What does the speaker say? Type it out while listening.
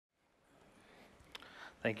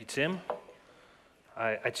Thank you, Tim.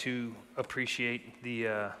 I too appreciate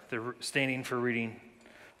the standing for reading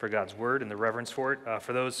for God's word and the reverence for it.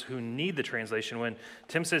 For those who need the translation, when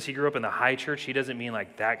Tim says he grew up in the high church, he doesn't mean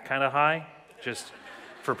like that kind of high, just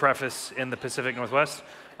for preface in the Pacific Northwest.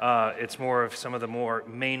 It's more of some of the more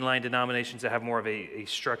mainline denominations that have more of a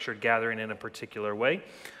structured gathering in a particular way.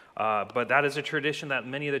 But that is a tradition that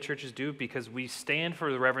many of the churches do because we stand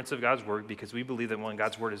for the reverence of God's word, because we believe that when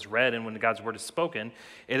God's word is read and when God's word is spoken,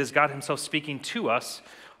 it is God himself speaking to us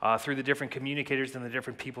through the different communicators and the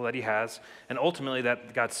different people that he has, and ultimately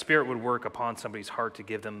that God's spirit would work upon somebody's heart to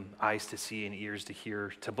give them eyes to see and ears to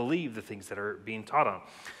hear, to believe the things that are being taught on.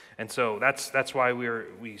 And so that's why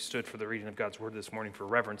we stood for the reading of God's word this morning, for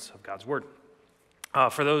reverence of God's word.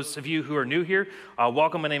 For those of you who are new here,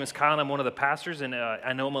 welcome. My name is Kyle. I'm one of the pastors, and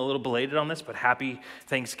I know I'm a little belated on this, but happy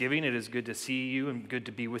Thanksgiving. It is good to see you and good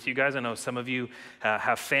to be with you guys. I know some of you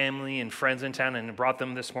have family and friends in town and brought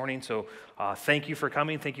them this morning, so thank you for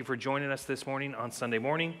coming. Thank you for joining us this morning on Sunday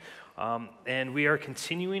morning. And we are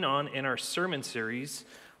continuing on in our sermon series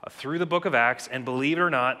through the book of Acts, and believe it or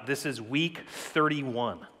not, this is week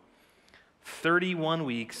 31. 31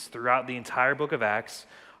 weeks throughout the entire book of Acts.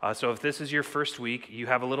 So if this is your first week, you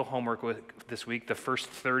have a little homework with this week. The first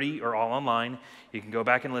 30 are all online. You can go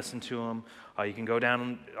back and listen to them. You can go down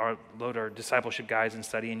and load our discipleship guides and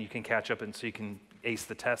study, and you can catch up, and so you can ace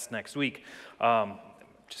the test next week.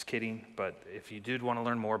 Just kidding, but if you did want to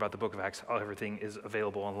learn more about the book of Acts, everything is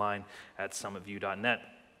available online at summitview.net.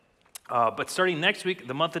 But starting next week,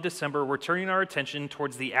 the month of December, we're turning our attention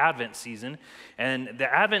towards the Advent season. And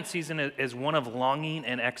the Advent season is one of longing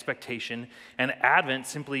and expectation. And Advent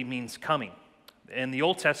simply means coming. In the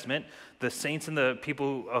Old Testament, the saints and the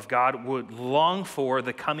people of God would long for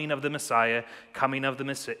the coming of the Messiah, coming of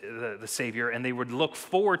the Savior, and they would look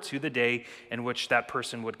forward to the day in which that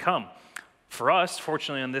person would come. For us,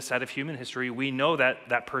 fortunately, on this side of human history, we know that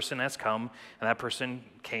that person has come, and that person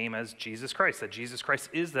came as Jesus Christ, that Jesus Christ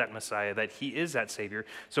is that Messiah, that he is that Savior.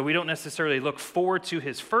 So we don't necessarily look forward to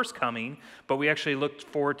his first coming, but we actually look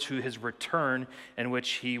forward to his return, in which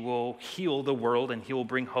he will heal the world, and he will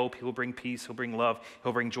bring hope, he will bring peace, he'll bring love,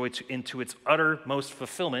 he'll bring joy into its uttermost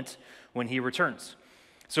fulfillment when he returns.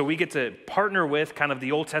 So we get to partner with kind of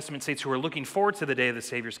the Old Testament saints who are looking forward to the day of the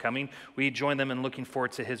Savior's coming. We join them in looking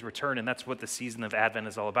forward to his return, and that's what the season of Advent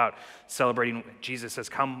is all about, celebrating Jesus has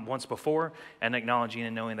come once before and acknowledging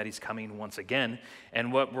and knowing that he's coming once again.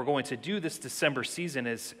 And what we're going to do this December season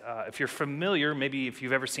is, if you're familiar, maybe if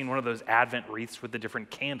you've ever seen one of those Advent wreaths with the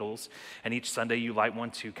different candles, and each Sunday you light one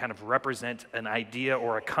to kind of represent an idea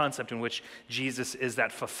or a concept in which Jesus is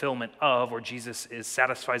that fulfillment of, or Jesus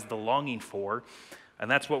satisfies the longing for. And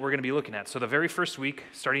that's what we're going to be looking at. So the very first week,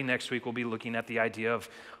 starting next week, we'll be looking at the idea of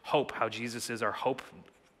hope, how Jesus is our hope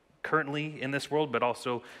currently in this world, but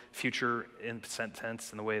also future in present tense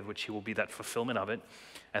in the way in which he will be that fulfillment of it.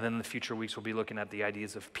 And then in the future weeks, we'll be looking at the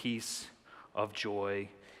ideas of peace, of joy,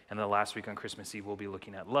 and then the last week on Christmas Eve, we'll be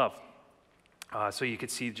looking at love. So you could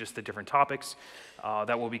see just the different topics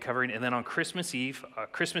that we'll be covering. And then on Christmas Eve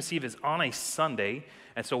is on a Sunday,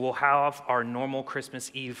 and so we'll have our normal Christmas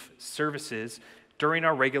Eve services during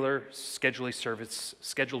our regular scheduled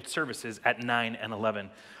services at 9 and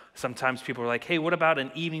 11. Sometimes people are like, hey, what about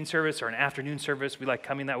an evening service or an afternoon service? We like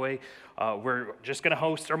coming that way. We're just going to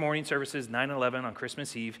host our morning services, 9 and 11 on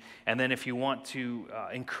Christmas Eve. And then if you want to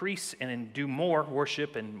increase and do more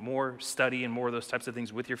worship and more study and more of those types of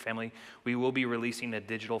things with your family, we will be releasing a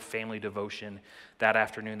digital family devotion that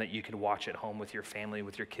afternoon that you can watch at home with your family,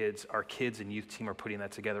 with your kids. Our kids and youth team are putting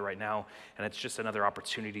that together right now. And it's just another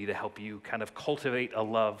opportunity to help you kind of cultivate a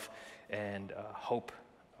love and hope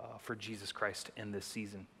for Jesus Christ in this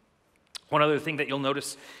season. One other thing that you'll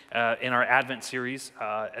notice in our Advent series,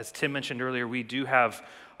 as Tim mentioned earlier, we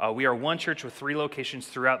are one church with 3 locations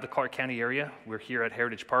throughout the Clark County area. We're here at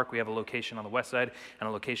Heritage Park. We have a location on the west side and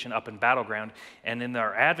a location up in Battleground. And in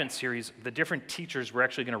our Advent series, the different teachers, we're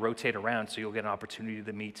actually going to rotate around, so you'll get an opportunity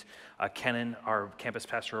to meet Kenan, our campus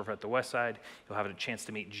pastor over at the west side. You'll have a chance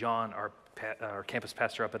to meet John, our campus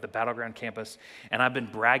pastor up at the Battleground campus. And I've been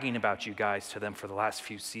bragging about you guys to them for the last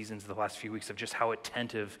few seasons, the last few weeks, of just how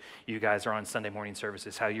attentive you guys are on Sunday morning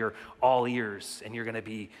services, how you're all ears, and you're going to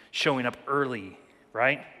be showing up early,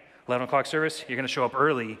 right? 11 o'clock service, you're going to show up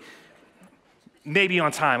early, maybe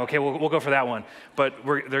on time. Okay, we'll go for that one. But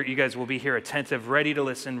you guys will be here attentive, ready to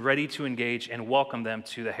listen, ready to engage, and welcome them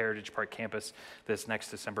to the Heritage Park campus this next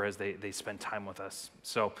December as they spend time with us.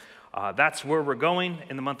 So that's where we're going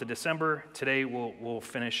in the month of December. Today we'll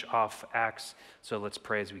finish off Acts, so let's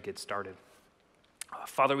pray as we get started.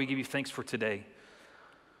 Father, we give you thanks for today.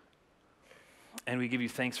 And we give you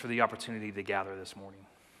thanks for the opportunity to gather this morning.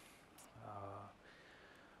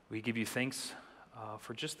 We give you thanks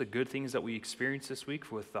for just the good things that we experienced this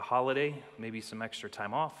week with the holiday, maybe some extra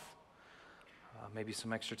time off, maybe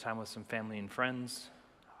some extra time with some family and friends,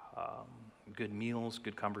 good meals,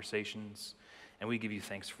 good conversations, and we give you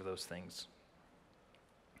thanks for those things.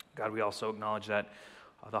 God, we also acknowledge that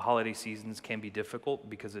the holiday seasons can be difficult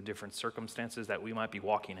because of different circumstances that we might be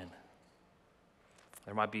walking in.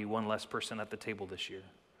 There might be one less person at the table this year.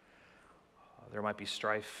 There might be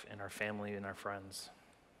strife in our family and our friends.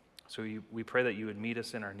 So we pray that you would meet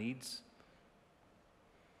us in our needs,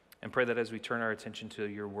 and pray that as we turn our attention to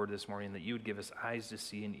your word this morning, that you would give us eyes to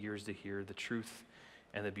see and ears to hear the truth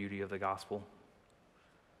and the beauty of the gospel.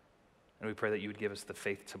 And we pray that you would give us the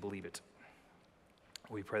faith to believe it.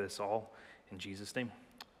 We pray this all in Jesus' name.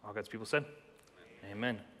 All God's people said,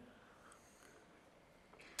 Amen.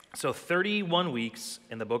 So 31 weeks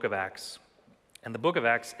in the book of Acts, and the book of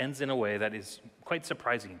Acts ends in a way that is quite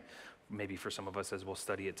surprising, maybe for some of us as we'll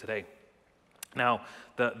study it today. Now,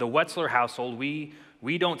 the Wetzler household, we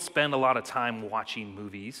don't spend a lot of time watching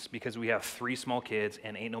movies because we have 3 small kids,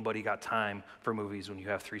 and ain't nobody got time for movies when you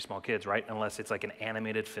have 3 small kids, right? Unless it's like an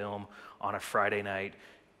animated film on a Friday night,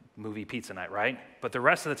 movie pizza night, right? But the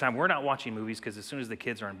rest of the time, we're not watching movies because as soon as the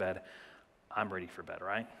kids are in bed, I'm ready for bed,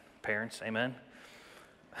 right? Parents, amen?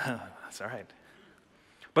 That's all right.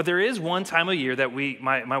 But there is one time a year that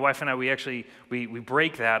my wife and I, we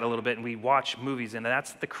break that a little bit and we watch movies, and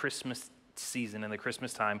that's the Christmas season and the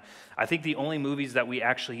Christmas time. I think the only movies that we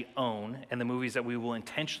actually own and the movies that we will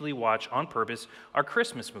intentionally watch on purpose are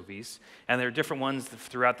Christmas movies. And there are different ones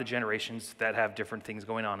throughout the generations that have different things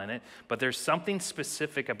going on in it. But there's something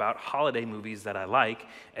specific about holiday movies that I like.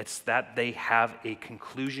 It's that they have a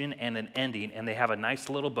conclusion and an ending, and they have a nice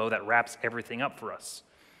little bow that wraps everything up for us.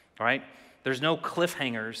 All right? There's no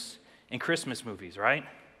cliffhangers in Christmas movies, right?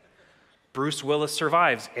 Bruce Willis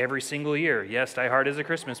survives every single year. Yes, Die Hard is a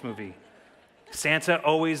Christmas movie. Santa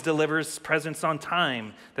always delivers presents on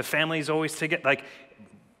time. The family's always together. Like,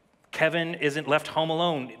 Kevin isn't left home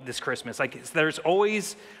alone this Christmas. Like, there's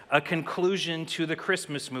always a conclusion to the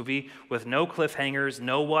Christmas movie with no cliffhangers,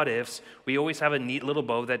 no what ifs. We always have a neat little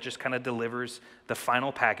bow that just kind of delivers the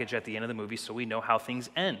final package at the end of the movie so we know how things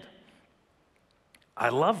end. I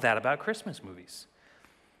love that about Christmas movies.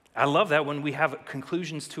 I love that when we have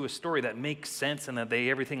conclusions to a story that make sense and that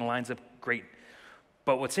everything lines up great.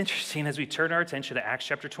 But what's interesting as we turn our attention to Acts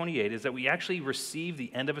chapter 28 is that we actually receive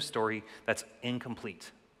the end of a story that's incomplete.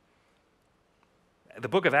 The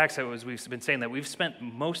book of Acts, as we've been saying, that we've spent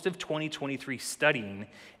most of 2023 studying,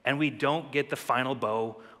 and we don't get the final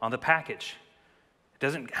bow on the package. It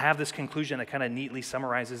doesn't have this conclusion that kind of neatly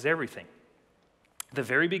summarizes everything. At the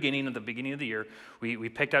very beginning of the year, we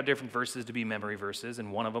picked out different verses to be memory verses,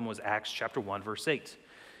 and one of them was Acts chapter 1, verse 8.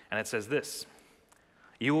 And it says this: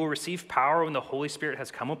 "You will receive power when the Holy Spirit has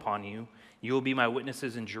come upon you. You will be my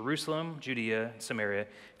witnesses in Jerusalem, Judea, Samaria,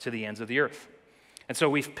 to the ends of the earth." And so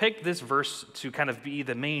we've picked this verse to kind of be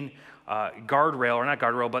the main guardrail, or not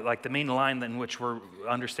guardrail, but like the main line in which we're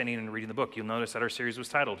understanding and reading the book. You'll notice that our series was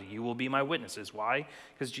titled, "You Will Be My Witnesses." Why?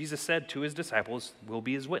 Because Jesus said to his disciples, we'll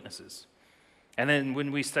be his witnesses. And then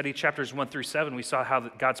when we studied chapters 1 through 7, we saw how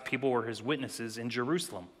God's people were his witnesses in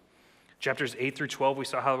Jerusalem. Chapters 8 through 12, we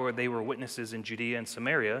saw how they were witnesses in Judea and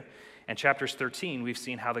Samaria. And chapters 13, we've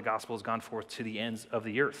seen how the gospel has gone forth to the ends of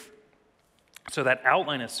the earth. So that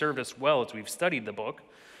outline has served us well as we've studied the book.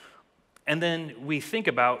 And then we think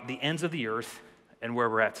about the ends of the earth and where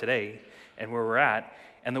we're at today and where we're at.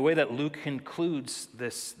 And the way that Luke concludes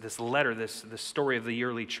this letter, this story of the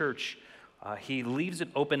early church, he leaves it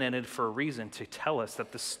open-ended for a reason, to tell us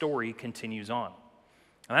that the story continues on.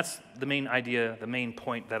 And that's the main idea, the main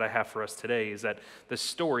point that I have for us today, is that the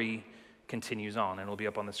story continues on. And it'll be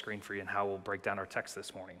up on the screen for you and how we'll break down our text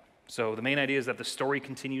this morning. So the main idea is that the story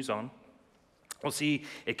continues on. We'll see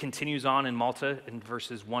it continues on in Malta in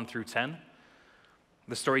verses 1 through 10.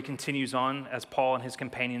 The story continues on as Paul and his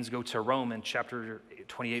companions go to Rome in chapter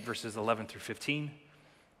 28, verses 11 through 15.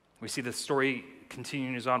 We see the story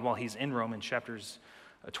continues on while he's in Rome in chapters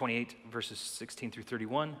 28, verses 16 through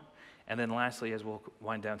 31. And then lastly, as we'll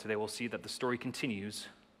wind down today, we'll see that the story continues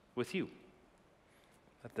with you.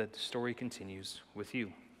 That the story continues with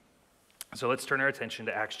you. So let's turn our attention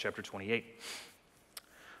to Acts chapter 28.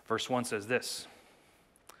 Verse 1 says this: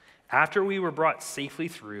 "After we were brought safely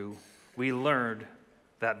through, we learned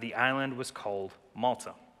that the island was called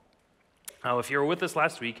Malta. Now, if you were with us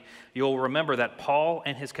last week, you'll remember that Paul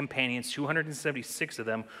and his companions, 276 of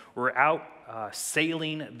them, were out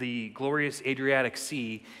sailing the glorious Adriatic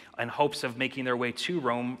Sea in hopes of making their way to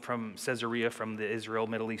Rome from Caesarea, from the Israel,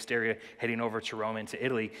 Middle East area, heading over to Rome into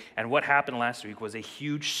Italy. And what happened last week was a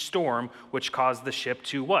huge storm which caused the ship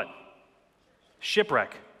to what?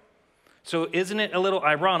 Shipwreck. So isn't it a little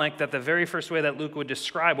ironic that the very first way that Luke would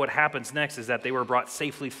describe what happens next is that they were brought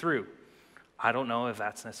safely through? I don't know if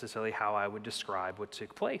that's necessarily how I would describe what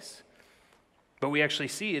took place. But we actually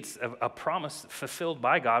see it's a promise fulfilled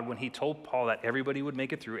by God when he told Paul that everybody would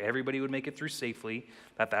make it through safely,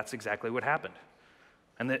 that's exactly what happened.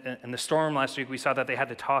 And the storm last week, we saw that they had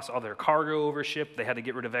to toss all their cargo over ship. They had to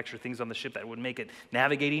get rid of extra things on the ship that would make it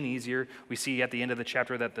navigating easier. We see at the end of the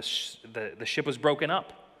chapter that the ship was broken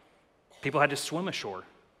up. People had to swim ashore.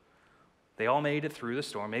 They all made it through the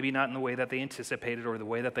storm, maybe not in the way that they anticipated or the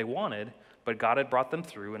way that they wanted, but God had brought them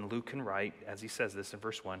through, and Luke can write, as he says this in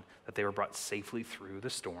verse 1, that they were brought safely through the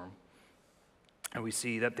storm. And we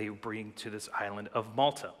see that they bring to this island of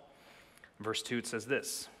Malta. In verse 2, it says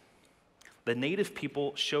this: "The native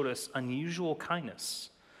people showed us unusual kindness,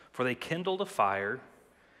 for they kindled a fire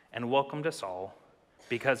and welcomed us all,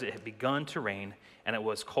 because it had begun to rain and it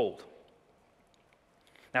was cold."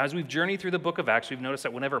 Now, as we've journeyed through the book of Acts, we've noticed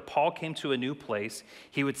that whenever Paul came to a new place,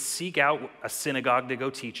 he would seek out a synagogue to go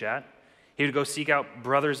teach at. He would go seek out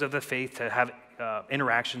brothers of the faith to have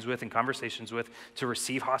interactions with and conversations with, to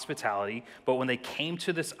receive hospitality. But when they came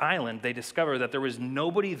to this island, they discovered that there was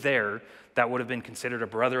nobody there that would have been considered a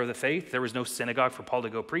brother of the faith. There was no synagogue for Paul to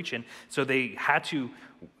go preach in. So they had to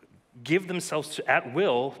give themselves at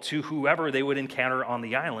will to whoever they would encounter on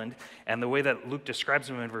the island. And the way that Luke describes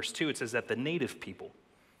them in verse 2, it says that the native people.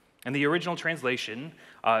 In the original translation,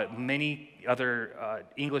 many other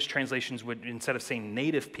English translations would, instead of saying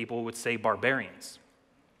native people, would say barbarians.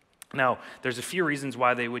 Now, there's a few reasons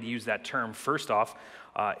why they would use that term. First off,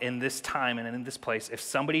 in this time and in this place, if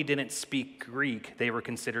somebody didn't speak Greek, they were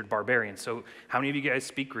considered barbarians. So how many of you guys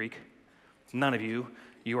speak Greek? None of you.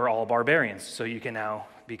 You are all barbarians, so you can now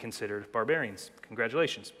be considered barbarians.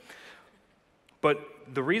 Congratulations. But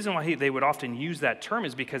the reason why they would often use that term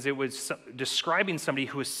is because it was describing somebody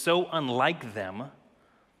who was so unlike them,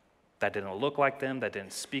 that didn't look like them, that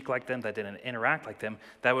didn't speak like them, that didn't interact like them,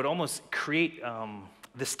 that would almost create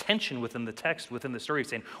this tension within the text, within the story,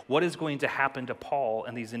 saying, what is going to happen to Paul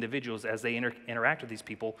and these individuals as they interact with these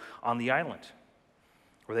people on the island?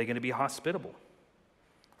 Are they going to be hospitable?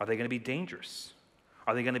 Are they going to be dangerous?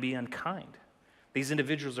 Are they going to be unkind? These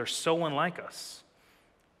individuals are so unlike us.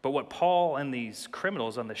 But what Paul and these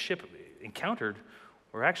criminals on the ship encountered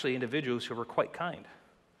were actually individuals who were quite kind,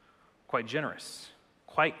 quite generous,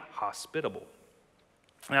 quite hospitable.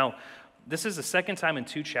 Now, this is the second time in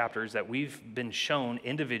 2 chapters that we've been shown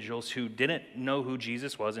individuals who didn't know who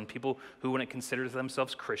Jesus was, and people who wouldn't consider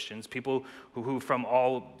themselves Christians, people who from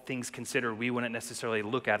all things considered, we wouldn't necessarily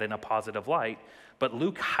look at in a positive light. But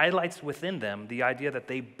Luke highlights within them the idea that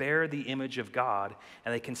they bear the image of God,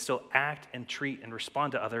 and they can still act and treat and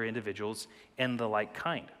respond to other individuals in the like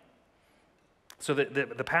kind. So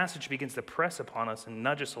the passage begins to press upon us and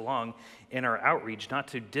nudge us along in our outreach, not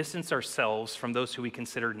to distance ourselves from those who we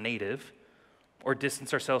consider native, or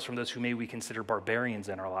distance ourselves from those who maybe we consider barbarians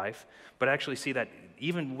in our life, but actually see that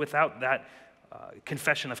even without that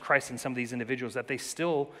confession of Christ in some of these individuals, that they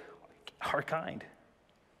still are kind.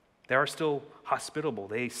 They are still hospitable.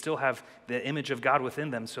 They still have the image of God within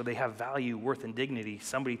them, so they have value, worth, and dignity,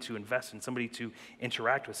 somebody to invest in, somebody to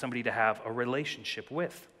interact with, somebody to have a relationship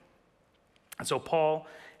with. And so Paul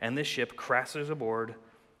and this ship crashes aboard.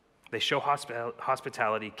 They show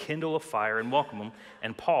hospitality, kindle a fire, and welcome them.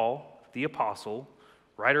 And Paul, the apostle,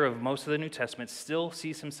 writer of most of the New Testament, still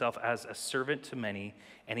sees himself as a servant to many,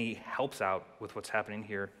 and he helps out with what's happening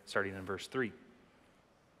here, starting in verse 3.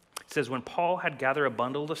 It says, when Paul had gathered a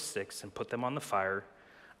bundle of sticks and put them on the fire,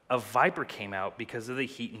 a viper came out because of the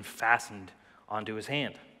heat and fastened onto his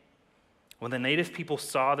hand. When the native people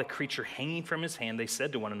saw the creature hanging from his hand, they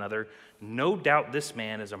said to one another, no doubt this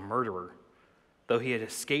man is a murderer. Though he had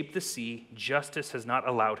escaped the sea, justice has not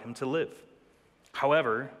allowed him to live.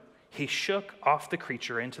 However, he shook off the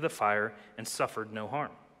creature into the fire and suffered no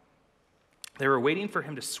harm. They were waiting for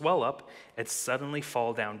him to swell up and suddenly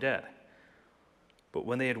fall down dead. But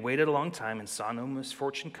when they had waited a long time and saw no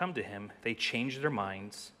misfortune come to him, they changed their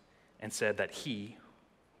minds and said that he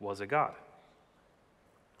was a god.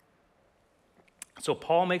 So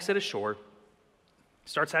Paul makes it ashore,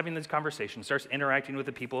 starts having this conversation, starts interacting with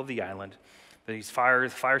the people of the island. The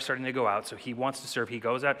fire's starting to go out, so he wants to serve. He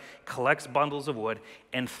goes out, collects bundles of wood,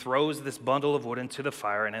 and throws this bundle of wood into the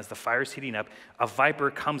fire. And as the fire's heating up, a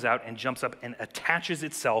viper comes out and jumps up and attaches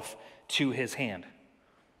itself to his hand.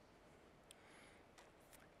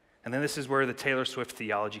 And then this is where the Taylor Swift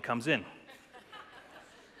theology comes in.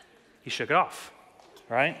 He shook it off,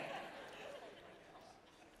 right?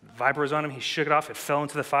 The viper was on him, he shook it off, it fell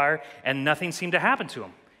into the fire, and nothing seemed to happen to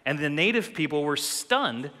him. And the native people were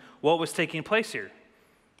stunned what was taking place here.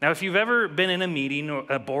 Now, if you've ever been in a meeting, or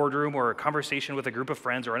a boardroom, or a conversation with a group of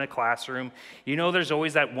friends, or in a classroom, you know there's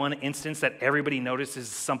always that one instance that everybody notices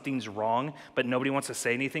something's wrong, but nobody wants to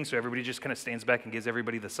say anything, so everybody just kind of stands back and gives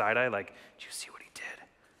everybody the side eye, like, did you see what he did?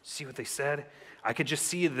 See what they said? I could just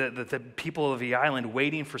see the people of the island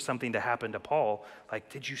waiting for something to happen to Paul. Like,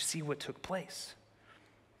 did you see what took place?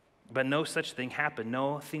 But no such thing happened.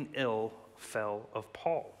 Nothing ill fell of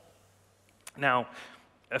Paul. Now,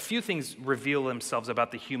 a few things reveal themselves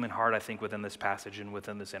about the human heart, I think, within this passage and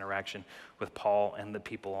within this interaction with Paul and the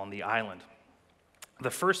people on the island. The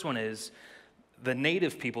first one is the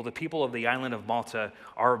native people, the people of the island of Malta,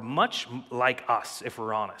 are much like us, if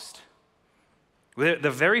we're honest.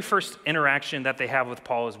 The very first interaction that they have with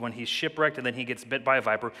Paul is when he's shipwrecked and then he gets bit by a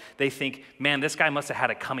viper. They think, man, this guy must have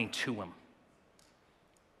had it coming to him.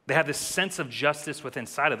 They have this sense of justice within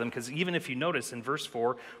inside of them, because even if you notice in verse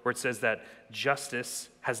 4 where it says that justice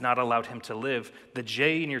has not allowed him to live, the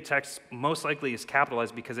J in your text most likely is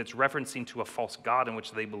capitalized because it's referencing to a false god in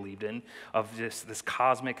which they believed in, of this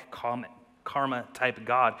cosmic karma type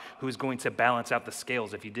God who is going to balance out the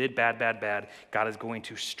scales. If you did bad, God is going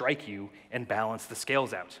to strike you and balance the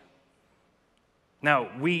scales out.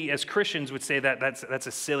 Now, we as Christians would say that that's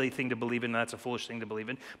a silly thing to believe in, that's a foolish thing to believe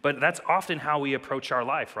in, but that's often how we approach our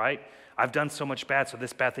life, right? I've done so much bad, so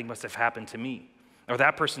this bad thing must have happened to me. Or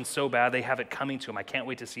that person's so bad, they have it coming to them. I can't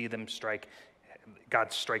wait to see them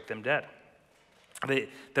God strike them dead.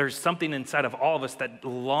 There's something inside of all of us that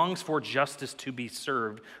longs for justice to be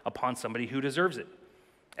served upon somebody who deserves it.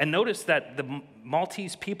 And notice that the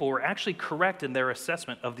Maltese people were actually correct in their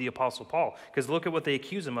assessment of the Apostle Paul, because look at what they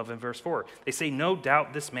accuse him of in verse 4. They say, no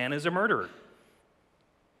doubt this man is a murderer.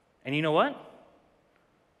 And you know what?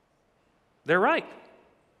 They're right.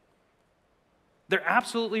 They're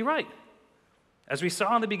absolutely right. As we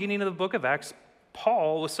saw in the beginning of the book of Acts,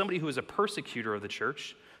 Paul was somebody who was a persecutor of the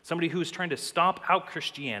church, somebody who was trying to stomp out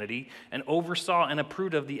Christianity and oversaw and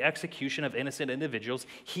approved of the execution of innocent individuals.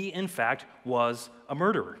 He, in fact, was a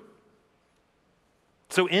murderer.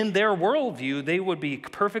 So in their worldview, they would be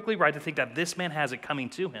perfectly right to think that this man has it coming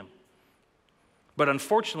to him. But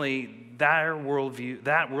unfortunately, that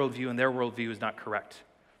worldview and their worldview is not correct.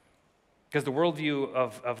 Because the worldview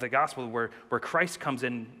of the gospel where Christ comes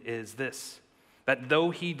in is this, that though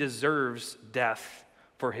he deserves death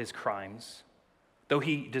for his crimes, though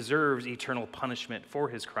he deserves eternal punishment for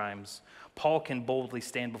his crimes, Paul can boldly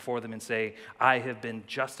stand before them and say, I have been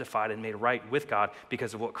justified and made right with God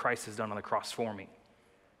because of what Christ has done on the cross for me.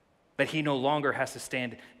 That he no longer has to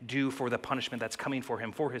stand due for the punishment that's coming for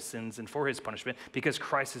him, for his sins and for his punishment, because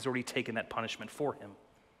Christ has already taken that punishment for him.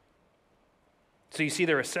 So you see,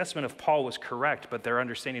 their assessment of Paul was correct, but their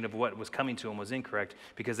understanding of what was coming to him was incorrect,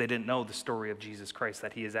 because they didn't know the story of Jesus Christ,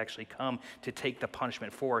 that he has actually come to take the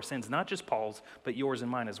punishment for our sins, not just Paul's, but yours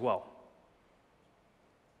and mine as well.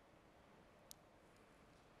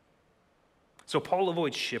 So Paul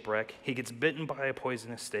avoids shipwreck. He gets bitten by a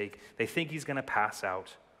poisonous snake. They think he's going to pass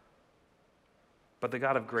out. But the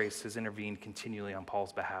God of grace has intervened continually on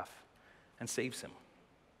Paul's behalf and saves him.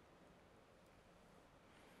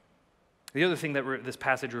 The other thing that this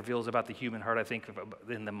passage reveals about the human heart, I think,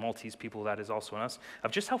 in the Maltese people, that is also in us,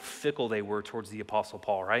 of just how fickle they were towards the Apostle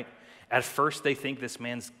Paul, right? At first, they think this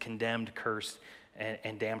man's condemned, cursed,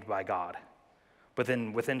 and damned by God. But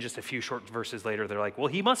then within just a few short verses later, they're like, well,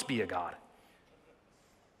 he must be a God.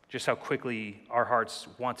 Just how quickly our hearts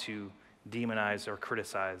want to demonize or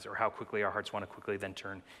criticize, or how quickly our hearts want to quickly then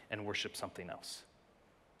turn and worship something else.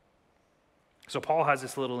 So Paul has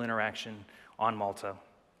this little interaction on Malta.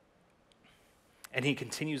 And he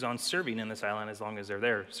continues on serving in this island as long as they're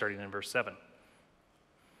there, starting in verse 7.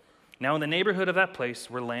 Now in the neighborhood of that place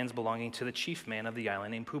were lands belonging to the chief man of the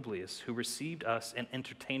island named Publius, who received us and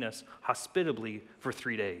entertained us hospitably for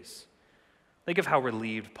 3 days. Think of how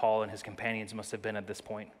relieved Paul and his companions must have been at this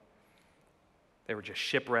point. They were just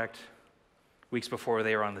shipwrecked. Weeks before,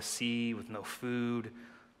 they were on the sea with no food,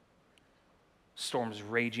 storms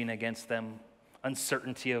raging against them,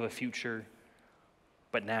 uncertainty of a future.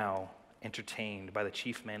 But now, entertained by the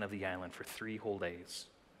chief man of the island for 3 whole days.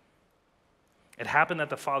 It happened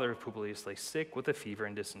that the father of Publius lay sick with a fever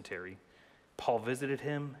and dysentery. Paul visited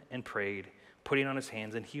him and prayed, putting on his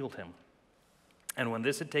hands, and healed him. And when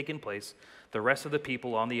this had taken place, the rest of the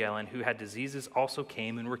people on the island who had diseases also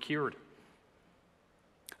came and were cured.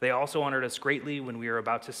 They also honored us greatly when we were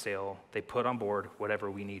about to sail. They put on board whatever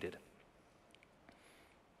we needed.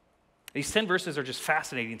 These 10 verses are just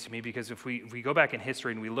fascinating to me because if we go back in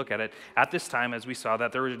history and we look at it, at this time, as we saw,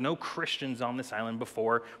 that there were no Christians on this island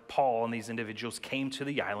before Paul and these individuals came to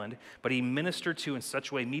the island, but he ministered to in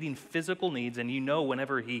such a way, meeting physical needs, and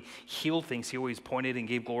whenever he healed things, he always pointed and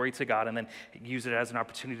gave glory to God and then used it as an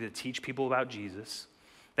opportunity to teach people about Jesus,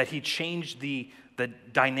 that he changed the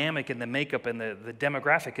dynamic and the makeup and the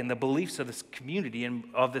demographic and the beliefs of this community and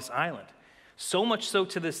of this island. So much so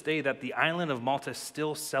to this day that the island of Malta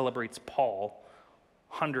still celebrates Paul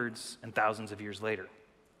hundreds and thousands of years later.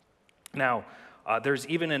 Now, there's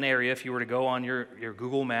even an area, if you were to go on your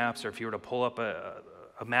Google Maps or if you were to pull up a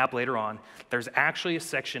map later on, there's actually a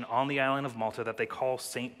section on the island of Malta that they call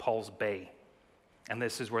St. Paul's Bay. And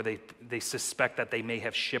this is where they suspect that they may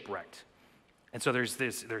have shipwrecked. And so there's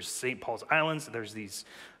St. Paul's Islands, there's these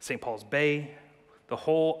St. Paul's Bay. The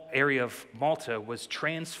whole area of Malta was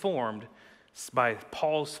transformed by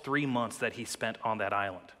Paul's 3 months that he spent on that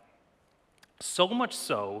island. So much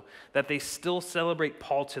so that they still celebrate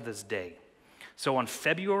Paul to this day. So on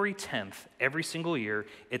February 10th, every single year,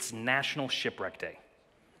 it's National Shipwreck Day.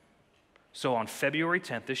 So on February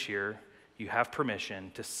 10th this year, you have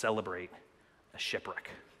permission to celebrate a shipwreck.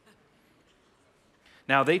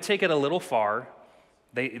 Now, they take it a little far.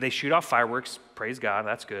 They shoot off fireworks. Praise God,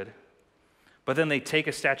 that's good. But then they take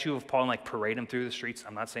a statue of Paul and parade him through the streets.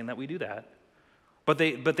 I'm not saying that we do that. But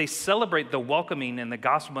they celebrate the welcoming and the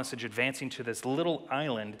gospel message advancing to this little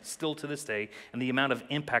island still to this day, and the amount of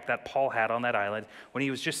impact that Paul had on that island when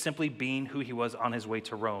he was just simply being who he was on his way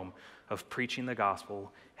to Rome, of preaching the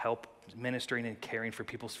gospel, ministering and caring for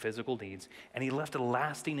people's physical needs, and he left a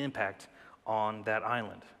lasting impact on that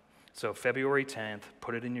island. So February 10th,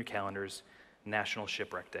 put it in your calendars, National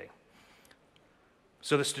Shipwreck Day.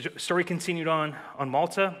 So the story continued on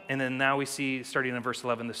Malta, and then now we see, starting in verse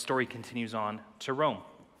 11, the story continues on to Rome.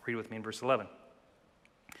 Read with me in verse 11.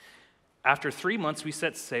 After 3 months, we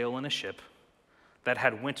set sail in a ship that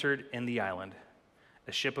had wintered in the island,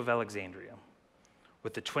 a ship of Alexandria,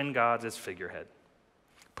 with the twin gods as figurehead.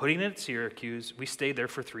 Putting in at Syracuse, we stayed there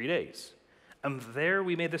for 3 days. And there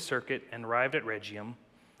we made the circuit and arrived at Rhegium.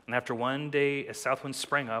 And after 1 day, a south wind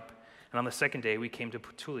sprang up, and on the second day, we came to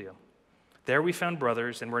Puteoli. There we found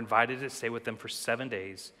brothers and were invited to stay with them for 7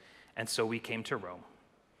 days, and so we came to Rome.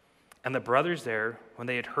 And the brothers there, when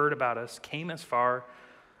they had heard about us, came as far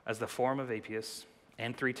as the Forum of Appius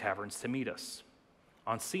and 3 taverns to meet us.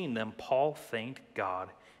 On seeing them, Paul thanked God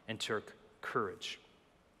and took courage.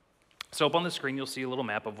 So up on the screen, you'll see a little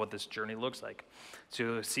map of what this journey looks like.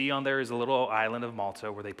 So see on there is a little island of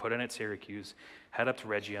Malta where they put in at Syracuse, head up to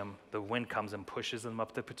Rhegium. The wind comes and pushes them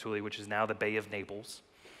up to Puteoli, which is now the Bay of Naples.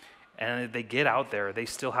 And they get out there, they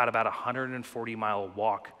still had about a 140-mile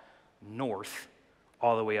walk north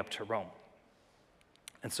all the way up to Rome.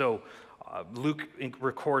 And so Luke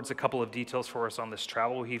records a couple of details for us on this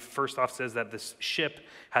travel. He first off says that this ship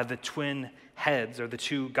had the twin heads, or the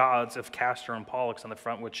 2 gods of Castor and Pollux on the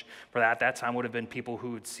front, which at that time would have been people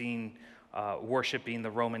who had seen worshiping the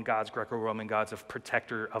Roman gods, Greco-Roman gods, of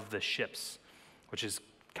protector of the ships, which is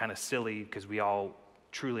kind of silly because we all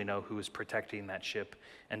truly know who was protecting that ship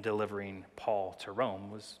and delivering Paul to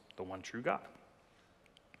Rome was the one true God.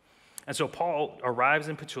 And so Paul arrives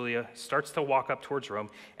in Puteoli, starts to walk up towards Rome,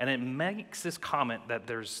 and it makes this comment that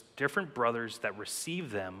there's different brothers that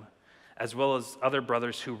receive them, as well as other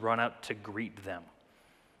brothers who run out to greet them.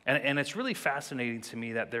 And it's really fascinating to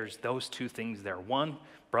me that there's those 2 things there. 1,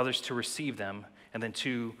 brothers to receive them, and then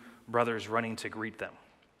 2, brothers running to greet them.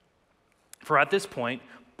 For at this point,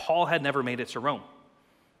 Paul had never made it to Rome.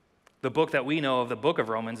 The book that we know of, the book of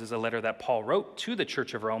Romans, is a letter that Paul wrote to the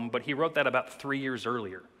church of Rome, but he wrote that about 3 years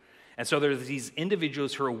earlier. And so there's these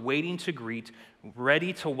individuals who are waiting to greet,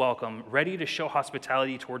 ready to welcome, ready to show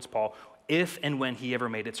hospitality towards Paul if and when he ever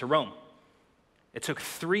made it to Rome. It took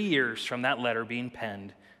 3 years from that letter being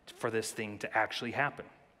penned for this thing to actually happen.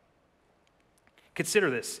 Consider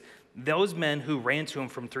this. Those men who ran to him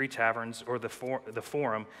from 3 taverns or the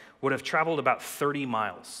Forum would have traveled about 30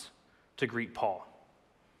 miles to greet Paul.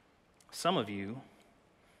 Some of you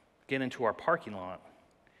get into our parking lot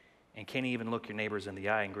and can't even look your neighbors in the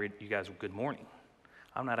eye and greet you guys with good morning.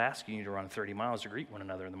 I'm not asking you to run 30 miles to greet one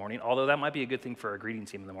another in the morning, although that might be a good thing for our greeting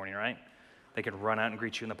team in the morning, right? They could run out and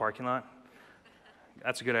greet you in the parking lot.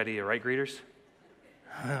 That's a good idea, right, greeters?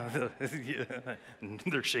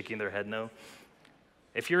 They're shaking their head no.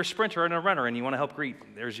 If you're a sprinter and a runner and you want to help greet,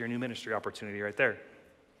 there's your new ministry opportunity right there.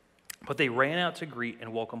 But they ran out to greet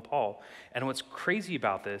and welcome Paul. And what's crazy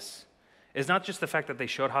about this is not just the fact that they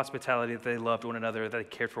showed hospitality, that they loved one another, that they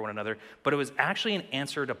cared for one another, but it was actually an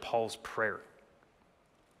answer to Paul's prayer.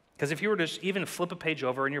 Because if you were to even flip a page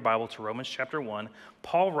over in your Bible to Romans chapter 1,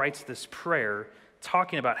 Paul writes this prayer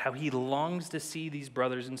talking about how he longs to see these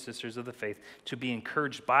brothers and sisters of the faith, to be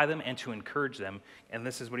encouraged by them and to encourage them. And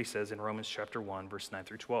this is what he says in Romans chapter 1, verse 9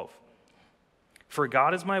 through 12. For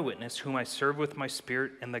God is my witness, whom I serve with my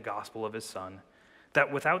spirit in the gospel of his Son,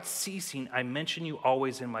 that without ceasing I mention you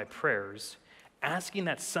always in my prayers, asking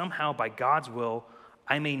that somehow by God's will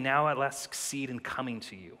I may now at last succeed in coming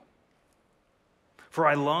to you. For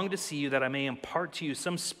I long to see you, that I may impart to you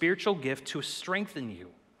some spiritual gift to strengthen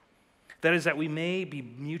you. That is, that we may be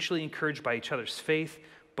mutually encouraged by each other's faith,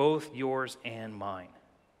 both yours and mine.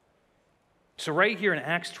 So right here in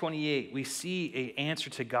Acts 28, we see an answer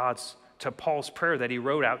to Paul's prayer that he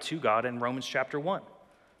wrote out to God in Romans chapter 1.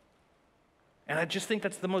 And I just think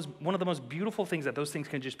that's one of the most beautiful things, that those things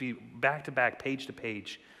can just be back to back, page to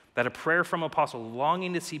page. That a prayer from an apostle,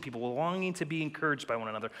 longing to see people, longing to be encouraged by one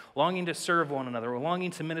another, longing to serve one another, or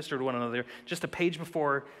longing to minister to one another, just a page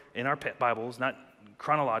before in our Bibles, not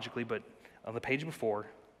chronologically, but on the page before,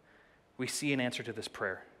 we see an answer to this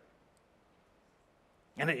prayer.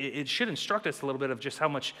 And it should instruct us a little bit of just how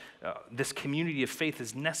much this community of faith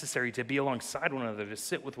is necessary to be alongside one another, to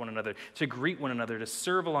sit with one another, to greet one another, to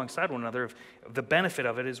serve alongside one another. The benefit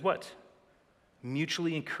of it is what?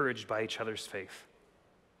 Mutually encouraged by each other's faith.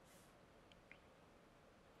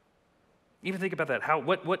 Even think about that.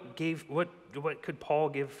 What could Paul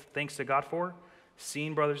give thanks to God for?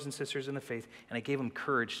 Seeing brothers and sisters in the faith, and it gave him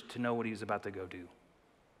courage to know what he was about to go do.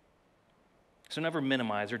 So never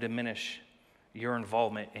minimize or diminish your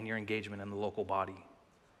involvement and your engagement in the local body,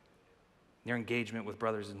 your engagement with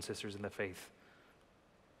brothers and sisters in the faith.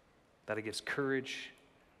 That it gives courage,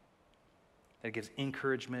 that it gives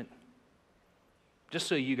encouragement. Just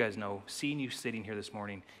so you guys know, seeing you sitting here this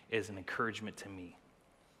morning is an encouragement to me.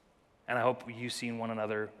 And I hope you seeing one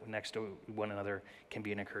another next to one another can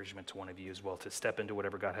be an encouragement to one of you as well, to step into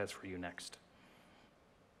whatever God has for you next.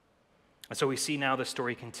 And so we see now the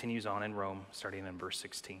story continues on in Rome, starting in verse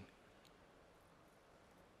 16.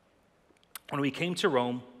 When we came to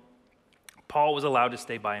Rome, Paul was allowed to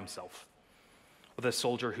stay by himself with a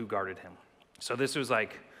soldier who guarded him. So this was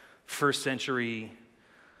like first century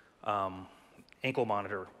ankle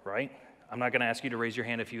monitor, right? I'm not going to ask you to raise your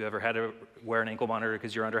hand if you ever had to wear an ankle monitor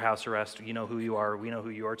because you're under house arrest. You know who you are. We know who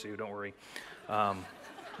you are too. Don't worry.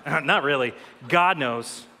 Not really. God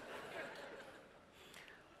knows.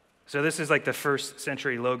 So this is like the first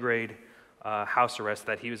century low-grade house arrest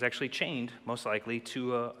that he was actually chained, most likely,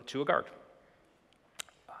 to a guard.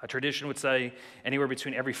 A tradition would say anywhere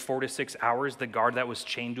between every 4 to 6 hours, the guard that was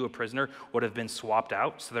chained to a prisoner would have been swapped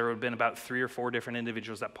out. So there would have been about 3 or 4 different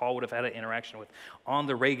individuals that Paul would have had an interaction with on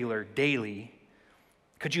the regular, daily.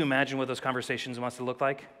 Could you imagine what those conversations must have looked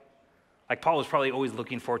like? Like Paul was probably always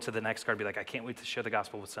looking forward to the next guard, be like, I can't wait to share the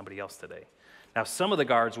gospel with somebody else today. Now, some of the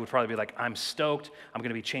guards would probably be like, I'm stoked. I'm going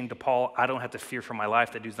to be chained to Paul. I don't have to fear for my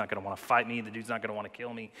life. That dude's not going to want to fight me. The dude's not going to want to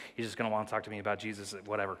kill me. He's just going to want to talk to me about Jesus,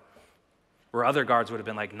 whatever. Where other guards would have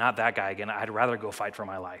been like, not that guy again. I'd rather go fight for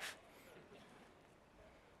my life.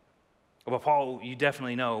 But Paul, you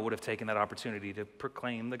definitely know, would have taken that opportunity to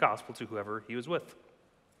proclaim the gospel to whoever he was with.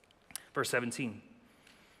 Verse 17.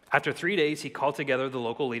 After 3 days, he called together the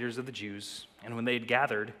local leaders of the Jews, and when they had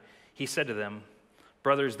gathered, he said to them,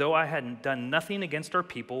 Brothers, though I had done nothing against our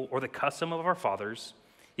people or the custom of our fathers,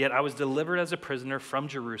 yet I was delivered as a prisoner from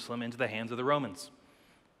Jerusalem into the hands of the Romans.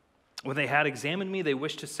 When they had examined me, they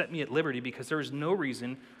wished to set me at liberty because there was no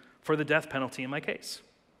reason for the death penalty in my case.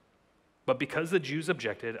 But because the Jews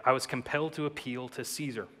objected, I was compelled to appeal to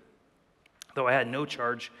Caesar, though I had no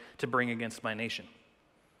charge to bring against my nation.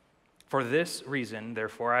 For this reason,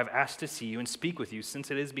 therefore, I have asked to see you and speak with you, since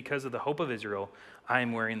it is because of the hope of Israel I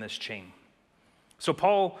am wearing this chain. So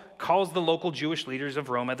Paul calls the local Jewish leaders of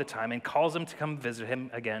Rome at the time and calls them to come visit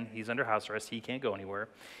him again. He's under house arrest. He can't go anywhere.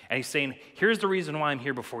 And he's saying, here's the reason why I'm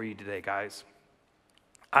here before you today, guys.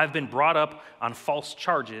 I've been brought up on false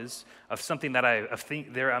charges of something that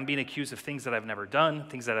I'm being accused of things that I've never done,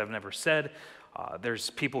 things that I've never said.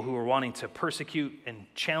 There's people who are wanting to persecute and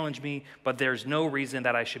challenge me, but there's no reason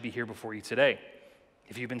that I should be here before you today.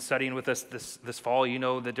 If you've been studying with us this fall, you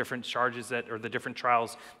know the different charges or the different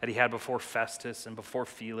trials that he had before Festus and before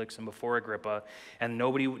Felix and before Agrippa, and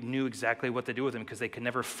nobody knew exactly what to do with him because they could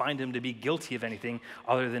never find him to be guilty of anything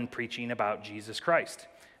other than preaching about Jesus Christ.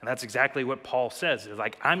 And that's exactly what Paul says. It's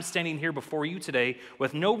like, I'm standing here before you today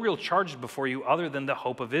with no real charges before you other than the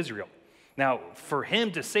hope of Israel. Now, for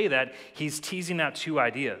him to say that, he's teasing out two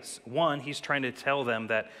ideas. One, he's trying to tell them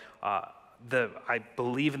that I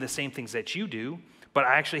believe in the same things that you do, but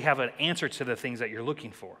I actually have an answer to the things that you're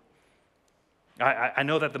looking for. I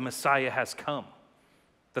know that the Messiah has come,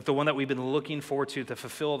 that the one that we've been looking forward to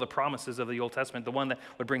fulfill the promises of the Old Testament, the one that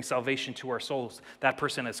would bring salvation to our souls, that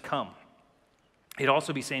person has come. He'd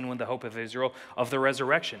also be saying, when the hope of Israel, of the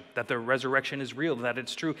resurrection, that the resurrection is real, that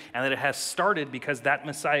it's true, and that it has started because that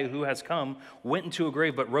Messiah who has come went into a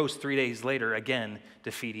grave but rose 3 days later, again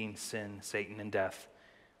defeating sin, Satan, and death.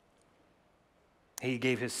 He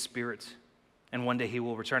gave his Spirit, and one day he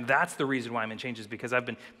will return. That's the reason why I'm in chains, is because I've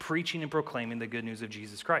been preaching and proclaiming the good news of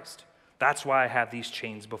Jesus Christ. That's why I have these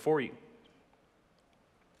chains before you.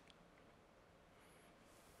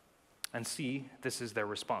 And see, this is their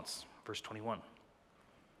response, verse 21.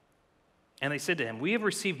 And they said to him, we have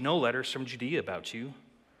received no letters from Judea about you,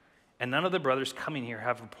 and none of the brothers coming here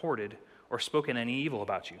have reported or spoken any evil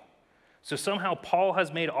about you. So somehow Paul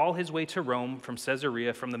has made all his way to Rome from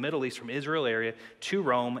Caesarea, from the Middle East, from Israel area, to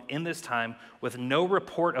Rome in this time, with no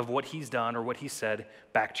report of what he's done or what he said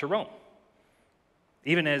back to Rome.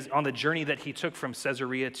 Even as on the journey that he took from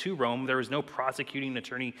Caesarea to Rome, there was no prosecuting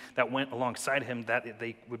attorney that went alongside him that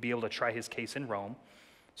they would be able to try his case in Rome.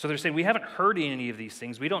 So they're saying, we haven't heard any of these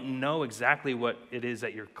things. We don't know exactly what it is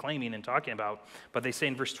that you're claiming and talking about. But they say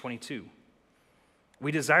in verse 22,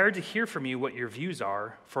 we desire to hear from you what your views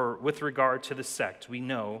are, for with regard to the sect, we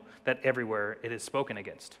know that everywhere it is spoken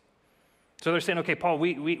against. So they're saying, okay, Paul,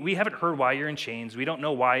 we haven't heard why you're in chains. We don't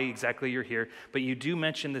know why exactly you're here, but you do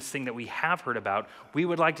mention this thing that we have heard about. We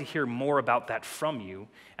would like to hear more about that from you.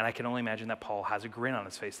 And I can only imagine that Paul has a grin on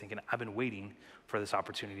his face thinking, I've been waiting for this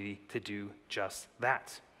opportunity to do just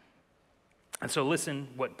that. And so listen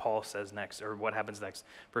what Paul says next, or what happens next,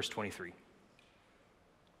 verse 23.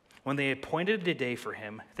 When they appointed a day for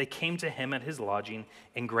him, they came to him at his lodging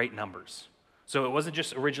in great numbers. So it wasn't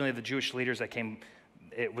just originally the Jewish leaders that came,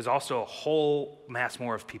 it was also a whole mass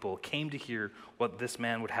more of people came to hear what this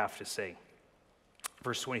man would have to say.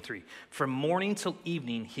 Verse 23, from morning till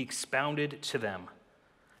evening he expounded to them,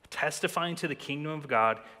 testifying to the kingdom of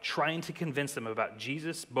God, trying to convince them about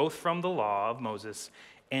Jesus, both from the law of Moses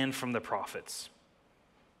and from the prophets.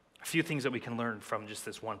 A few things that we can learn from just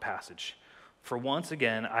this one passage. For once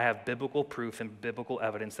again, I have biblical proof and biblical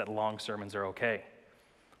evidence that long sermons are okay.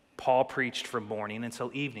 Paul preached from morning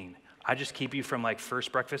until evening. I just keep you from like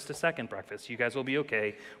first breakfast to second breakfast. You guys will be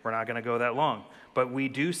okay. We're not going to go that long. But we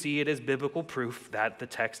do see it as biblical proof that the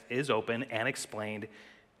text is open and explained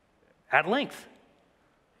at length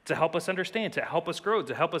to help us understand, to help us grow,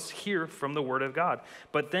 to help us hear from the Word of God.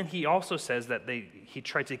 But then he also says that he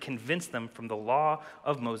tried to convince them from the law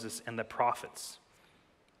of Moses and the prophets.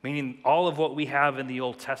 Meaning all of what we have in the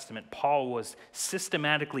Old Testament, Paul was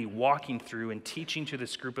systematically walking through and teaching to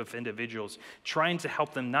this group of individuals, trying to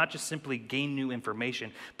help them not just simply gain new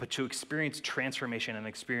information, but to experience transformation and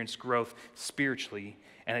experience growth spiritually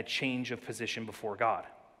and a change of position before God.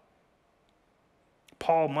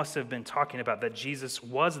 Paul must have been talking about that Jesus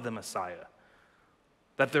was the Messiah,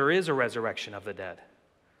 that there is a resurrection of the dead,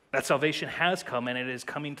 that salvation has come and it is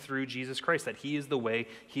coming through Jesus Christ, that he is the way,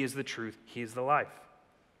 he is the truth, he is the life.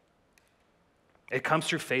 It comes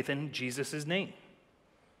through faith in Jesus' name.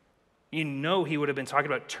 You know he would have been talking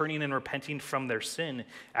about turning and repenting from their sin,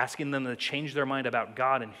 asking them to change their mind about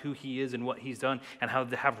God and who he is and what he's done and how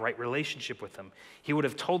to have right relationship with him. He would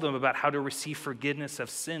have told them about how to receive forgiveness of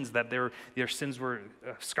sins, that their sins were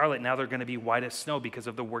scarlet. Now they're going to be white as snow because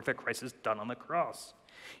of the work that Christ has done on the cross.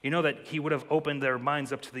 You know that he would have opened their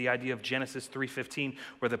minds up to the idea of Genesis 3:15,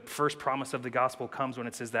 where the first promise of the gospel comes when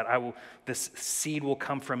it says that this seed will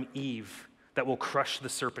come from Eve that will crush the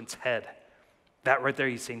serpent's head. That right there,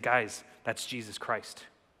 he's saying, guys, that's Jesus Christ.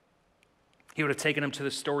 He would have taken them to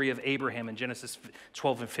the story of Abraham in Genesis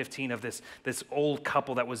 12 and 15 of this old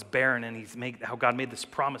couple that was barren, and how God made this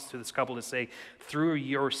promise to this couple to say, through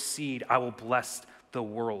your seed, I will bless the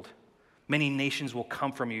world. Many nations will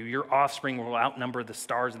come from you. Your offspring will outnumber the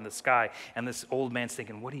stars in the sky. And this old man's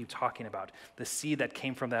thinking, what are you talking about? The seed that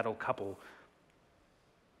came from that old couple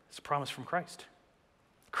is a promise from Christ.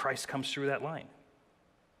 Christ comes through that line.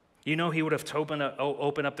 You know he would have opened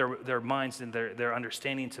up their minds and their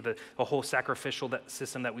understanding to the whole sacrificial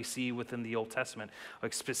system that we see within the Old Testament,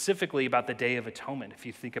 like specifically about the Day of Atonement. If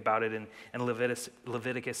you think about it in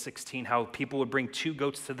Leviticus 16, how people would bring 2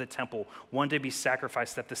 goats to the temple, one to be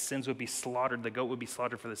sacrificed that the sins would be slaughtered, the goat would be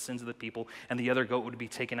slaughtered for the sins of the people, and the other goat would be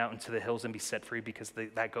taken out into the hills and be set free because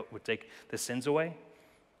that goat would take the sins away.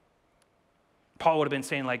 Paul would have been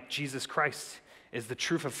saying like Jesus Christ is the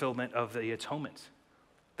true fulfillment of the atonement.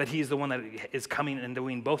 that he is the one that is coming and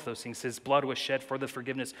doing both those things. His blood was shed for the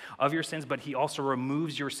forgiveness of your sins, but he also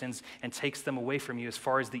removes your sins and takes them away from you as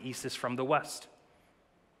far as the east is from the west.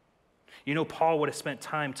 You know, Paul would have spent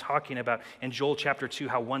time talking about in Joel chapter 2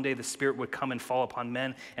 how one day the Spirit would come and fall upon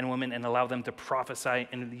men and women and allow them to prophesy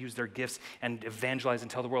and use their gifts and evangelize and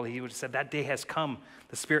tell the world. He would have said that day has come.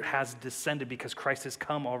 The Spirit has descended because Christ has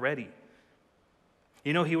come already.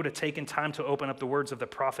 You know, he would have taken time to open up the words of the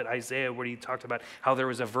prophet Isaiah where he talked about how there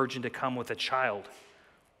was a virgin to come with a child.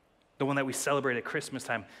 The one that we celebrate at Christmas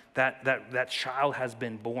time, that child has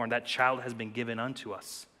been born. That child has been given unto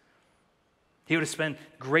us. He would have spent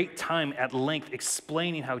great time at length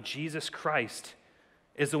explaining how Jesus Christ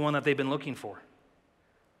is the one that they've been looking for.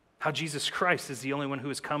 How Jesus Christ is the only one who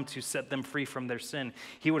has come to set them free from their sin.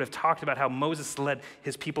 He would have talked about how Moses led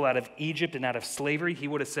his people out of Egypt and out of slavery. He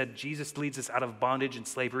would have said Jesus leads us out of bondage and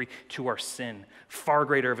slavery to our sin. Far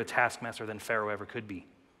greater of a taskmaster than Pharaoh ever could be.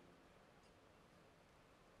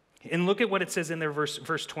 And look at what it says in there, verse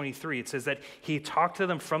 23. It says that he talked to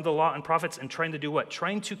them from the law and prophets and trying to do what?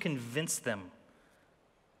 Trying to convince them.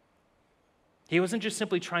 He wasn't just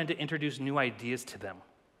simply trying to introduce new ideas to them.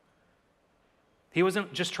 He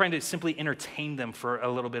wasn't just trying to simply entertain them for a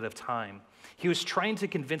little bit of time. He was trying to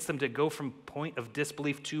convince them to go from point of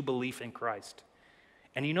disbelief to belief in Christ.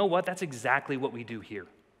 And you know what? That's exactly what we do here.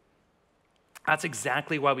 That's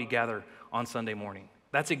exactly why we gather on Sunday morning.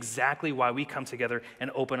 That's exactly why we come together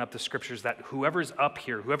and open up the scriptures, that whoever's up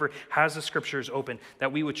here, whoever has the scriptures open,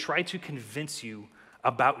 that we would try to convince you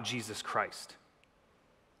about Jesus Christ.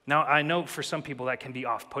 Now, I know for some people that can be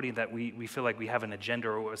off-putting, that we feel like we have an agenda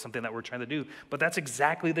or something that we're trying to do, but that's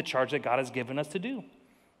exactly the charge that God has given us to do.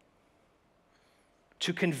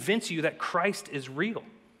 To convince you that Christ is real,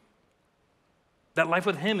 that life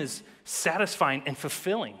with him is satisfying and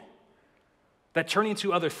fulfilling, that turning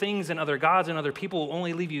to other things and other gods and other people will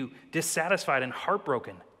only leave you dissatisfied and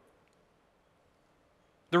heartbroken.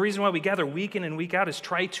 The reason why we gather week in and week out is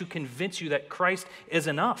try to convince you that Christ is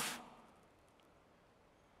enough.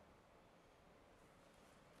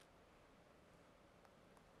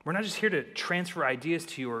 We're not just here to transfer ideas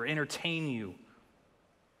to you or entertain you.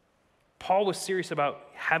 Paul was serious about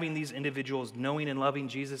having these individuals knowing and loving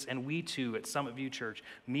Jesus, and we too at Summit View Church,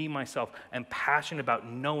 me, myself, am passionate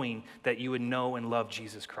about knowing that you would know and love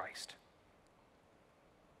Jesus Christ.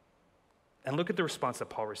 And look at the response that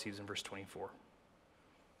Paul receives in verse 24.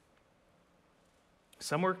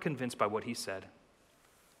 Some were convinced by what he said,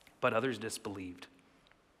 but others disbelieved.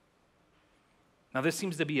 Now this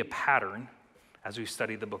seems to be a pattern as we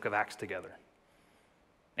study the book of Acts together.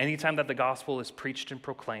 Anytime that the gospel is preached and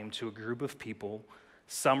proclaimed to a group of people,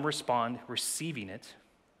 some respond receiving it,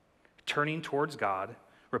 turning towards God,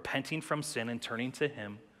 repenting from sin and turning to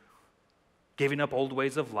him, giving up old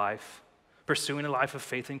ways of life, pursuing a life of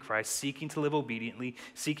faith in Christ, seeking to live obediently,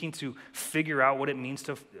 seeking to figure out what it means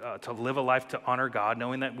to live a life to honor God,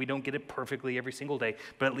 knowing that we don't get it perfectly every single day,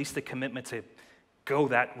 but at least the commitment to go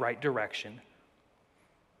that right direction.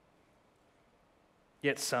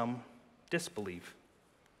 Yet some disbelieve.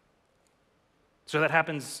 So that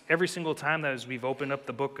happens every single time that as we've opened up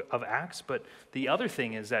the book of Acts. But the other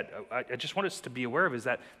thing is that I just want us to be aware of is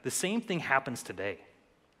that the same thing happens today.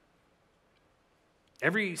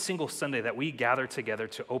 Every single Sunday that we gather together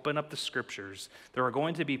to open up the scriptures, there are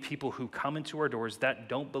going to be people who come into our doors that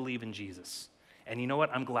don't believe in Jesus. And you know what?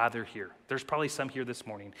 I'm glad they're here. There's probably some here this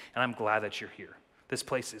morning, and I'm glad that you're here. This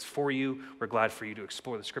place is for you. We're glad for you to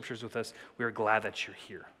explore the scriptures with us. We're glad that you're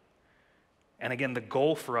here. And again, the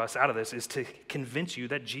goal for us out of this is to convince you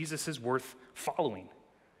that Jesus is worth following,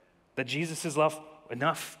 that Jesus is love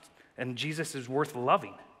enough, and Jesus is worth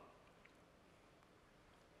loving.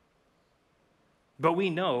 But we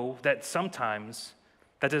know that sometimes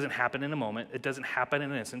that doesn't happen in a moment. It doesn't happen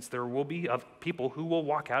in an instance. There will be people who will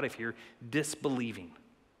walk out of here disbelieving.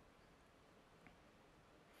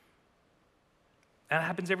 And that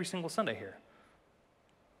happens every single Sunday here.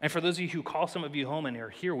 And for those of you who call some of you home and are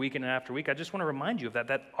here week in and after week, I just want to remind you of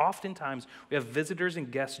that oftentimes we have visitors and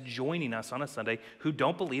guests joining us on a Sunday who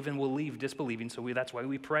don't believe and will leave disbelieving, so that's why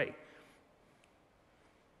we pray.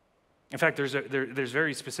 In fact, there's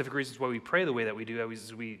very specific reasons why we pray the way that we do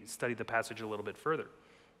as we study the passage a little bit further.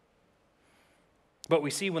 But we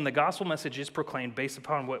see when the gospel message is proclaimed based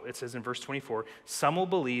upon what it says in verse 24, some will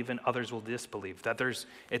believe and others will disbelieve. That there's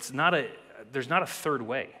not a third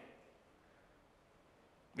way.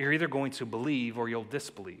 You're either going to believe or you'll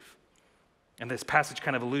disbelieve. And this passage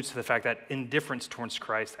kind of alludes to the fact that indifference towards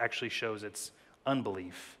Christ actually shows it's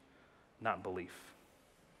unbelief, not belief.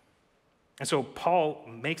 And so Paul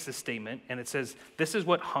makes this statement, and it says, this is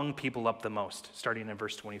what hung people up the most, starting in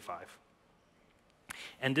verse 25.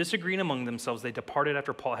 And disagreeing among themselves, they departed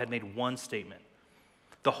after Paul had made one statement.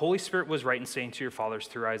 The Holy Spirit was right in saying to your fathers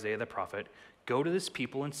through Isaiah the prophet, go to this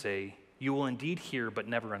people and say, you will indeed hear but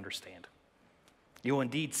never understand. You will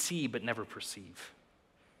indeed see but never perceive.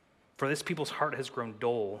 For this people's heart has grown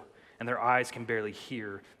dull, and their eyes can barely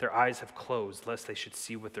hear. Their eyes have closed, lest they should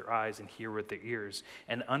see with their eyes and hear with their ears,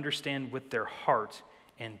 and understand with their heart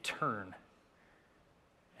and turn,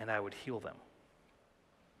 and I would heal them.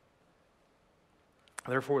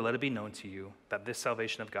 Therefore, let it be known to you that this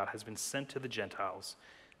salvation of God has been sent to the Gentiles,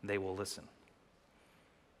 and they will listen.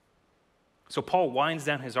 So Paul winds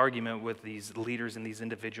down his argument with these leaders and these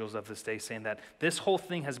individuals of this day, saying that this whole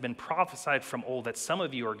thing has been prophesied from old, that some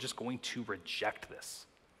of you are just going to reject this.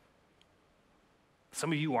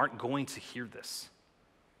 Some of you aren't going to hear this.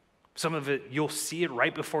 Some of it, you'll see it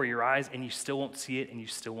right before your eyes, and you still won't see it, and you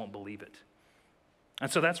still won't believe it.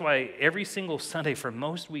 And so that's why every single Sunday for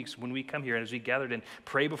most weeks when we come here and as we gathered and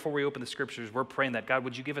pray before we open the scriptures, we're praying that, God,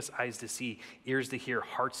 would you give us eyes to see, ears to hear,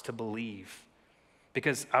 hearts to believe?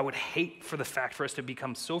 Because I would hate for the fact for us to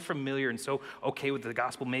become so familiar and so okay with the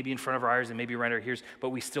gospel, maybe in front of our eyes and maybe around our ears, but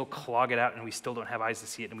we still clog it out and we still don't have eyes to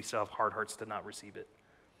see it and we still have hard hearts to not receive it.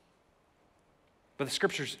 But the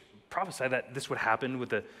scriptures prophesy that this would happen with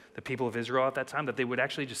the people of Israel at that time, that they would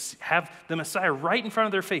actually just have the Messiah right in front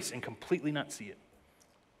of their face and completely not see it.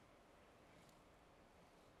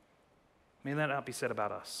 May that not be said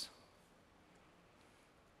about us.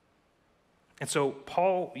 And so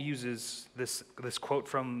Paul uses this quote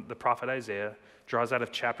from the prophet Isaiah, draws out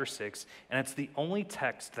of chapter 6, and it's the only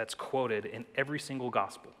text that's quoted in every single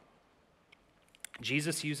gospel.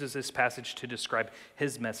 Jesus uses this passage to describe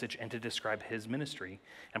his message and to describe his ministry,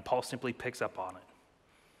 and Paul simply picks up on it.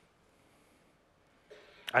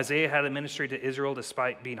 Isaiah had a ministry to Israel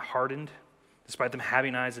despite being hardened, despite them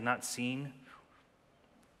having eyes and not seeing,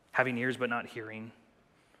 having ears but not hearing.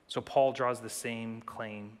 So Paul draws the same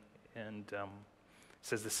claim and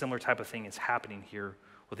says the similar type of thing is happening here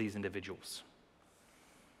with these individuals.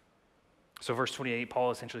 So verse 28, Paul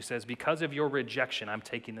essentially says, because of your rejection, I'm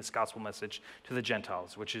taking this gospel message to the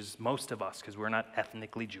Gentiles, which is most of us, because we're not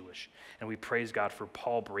ethnically Jewish. And we praise God for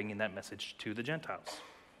Paul bringing that message to the Gentiles.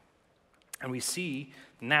 And we see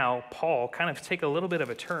now Paul kind of take a little bit of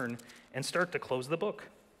a turn and start to close the book.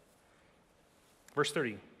 Verse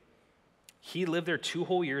 30, he lived there 2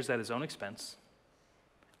 whole years at his own expense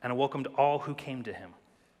and welcomed all who came to him,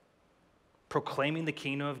 proclaiming the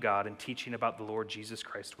kingdom of God and teaching about the Lord Jesus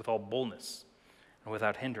Christ with all boldness and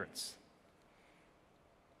without hindrance.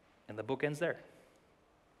 And the book ends there.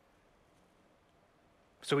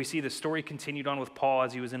 So we see the story continued on with Paul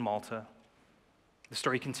as he was in Malta. The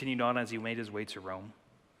story continued on as he made his way to Rome.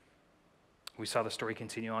 We saw the story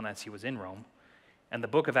continue on as he was in Rome. And the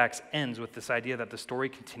book of Acts ends with this idea that the story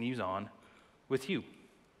continues on with you.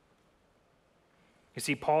 You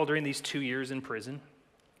see, Paul, during these 2 years in prison,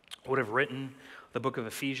 would have written the book of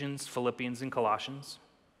Ephesians, Philippians, and Colossians.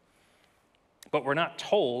 But we're not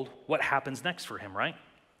told what happens next for him, right?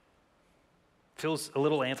 Feels a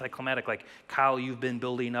little anticlimactic, like, Kyle, you've been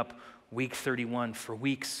building up week 31 for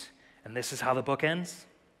weeks, and this is how the book ends?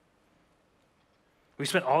 We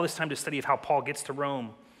spent all this time to study of how Paul gets to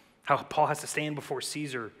Rome, how Paul has to stand before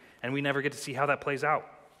Caesar, and we never get to see how that plays out.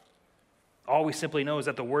 All we simply know is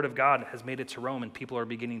that the word of God has made it to Rome and people are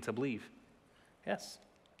beginning to believe. Yes.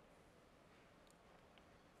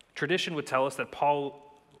 Tradition would tell us that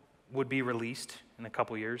Paul would be released in a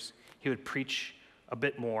couple years. He would preach a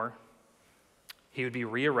bit more. He would be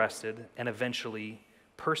rearrested and eventually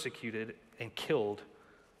persecuted and killed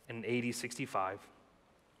in AD 65,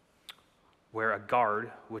 where a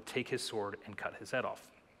guard would take his sword and cut his head off.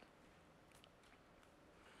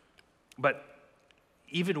 But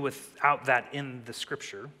even without that in the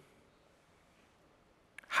scripture,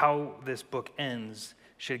 how this book ends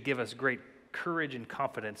should give us great courage and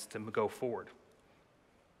confidence to go forward.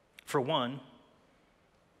 For one,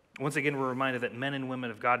 once again, we're reminded that men and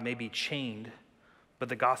women of God may be chained, but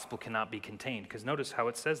the gospel cannot be contained. Because notice how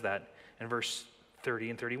it says that in verse 30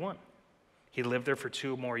 and 31. He lived there for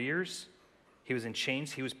 2 more years. He was in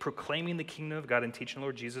chains. He was proclaiming the kingdom of God and teaching the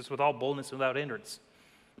Lord Jesus with all boldness and without hindrance.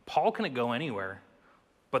 Paul couldn't go anywhere,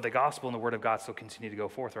 but the gospel and the word of God still continue to go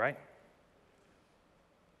forth, right?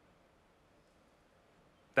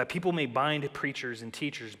 That people may bind preachers and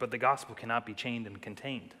teachers, but the gospel cannot be chained and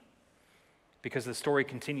contained because the story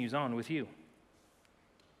continues on with you.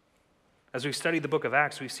 As we study the book of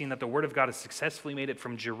Acts, we've seen that the word of God has successfully made it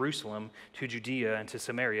from Jerusalem to Judea and to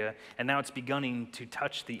Samaria, and now it's beginning to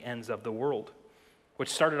touch the ends of the world. Which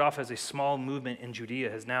started off as a small movement in Judea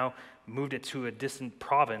has now moved it to a distant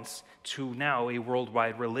province to now a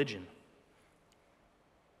worldwide religion.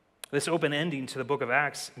 This open ending to the book of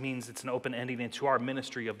Acts means it's an open ending into our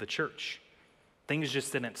ministry of the church. Things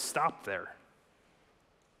just didn't stop there.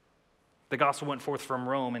 The gospel went forth from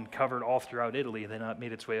Rome and covered all throughout Italy, and then it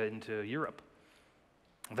made its way into Europe.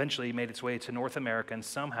 Eventually, it made its way to North America, and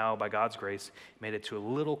somehow, by God's grace, it made it to a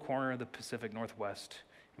little corner of the Pacific Northwest,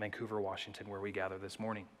 Vancouver, Washington, where we gather this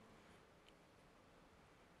morning.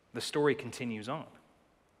 The story continues on.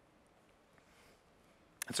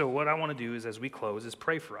 And so what I want to do is, as we close, is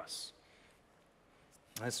pray for us.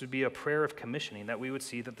 And this would be a prayer of commissioning, that we would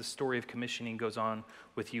see that the story of commissioning goes on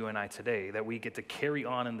with you and I today, that we get to carry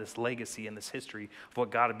on in this legacy and this history of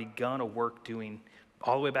what God had begun a work doing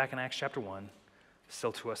all the way back in Acts chapter 1,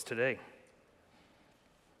 still to us today.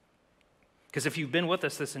 Because if you've been with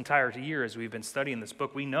us this entire year as we've been studying this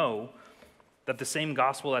book, we know that the same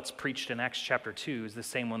gospel that's preached in Acts chapter 2 is the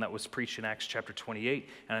same one that was preached in Acts chapter 28,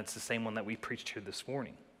 and it's the same one that we preached here this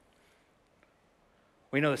morning.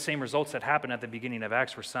 We know the same results that happened at the beginning of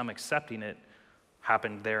Acts, where some accepting it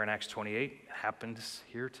happened there in Acts 28. It happens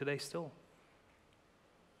here today still.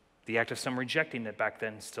 The act of some rejecting it back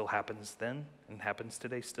then still happens then and happens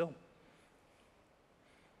today still.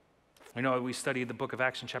 We know we studied the book of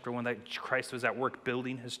Acts in chapter 1 that Christ was at work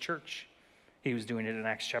building his church. He was doing it in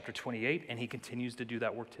Acts chapter 28, and he continues to do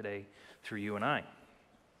that work today through you and I.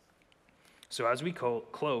 So as we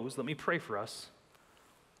close, let me pray for us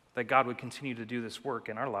that God would continue to do this work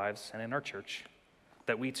in our lives and in our church,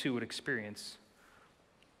 that we too would experience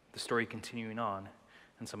the story continuing on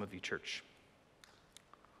in some of you, church.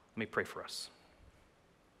 Let me pray for us.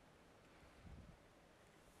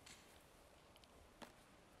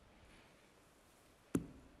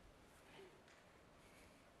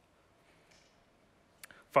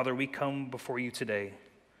 Father, we come before you today,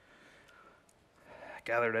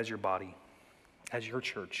 gathered as your body, as your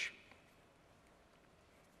church,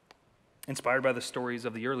 inspired by the stories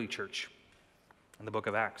of the early church in the book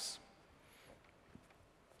of Acts.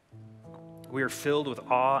 We are filled with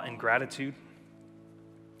awe and gratitude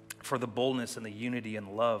for the boldness and the unity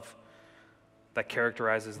and love that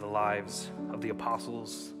characterizes the lives of the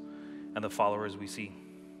apostles and the followers we see.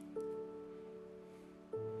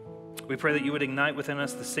 We pray that you would ignite within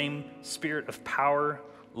us the same spirit of power,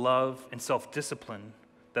 love, and self-discipline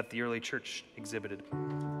that the early church exhibited.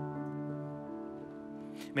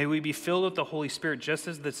 May we be filled with the Holy Spirit just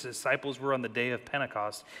as the disciples were on the day of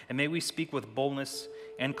Pentecost, and may we speak with boldness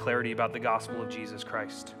and clarity about the gospel of Jesus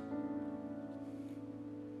Christ.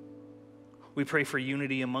 We pray for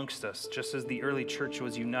unity amongst us, just as the early church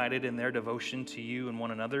was united in their devotion to you and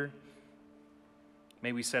one another.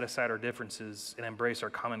 May we set aside our differences and embrace our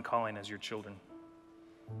common calling as your children.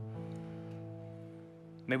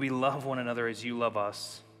 May we love one another as you love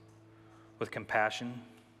us, with compassion,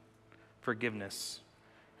 forgiveness,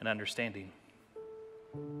 and understanding.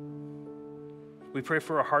 We pray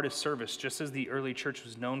for a heart of service, just as the early church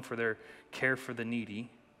was known for their care for the needy.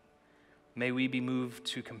 May we be moved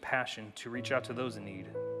to compassion to reach out to those in need,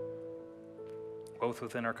 both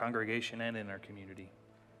within our congregation and in our community.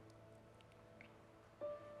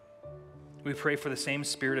 We pray for the same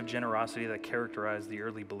spirit of generosity that characterized the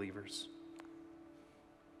early believers.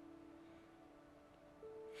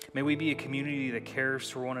 May we be a community that cares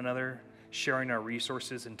for one another, sharing our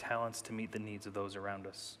resources and talents to meet the needs of those around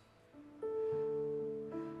us.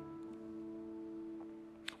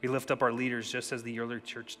 We lift up our leaders just as the early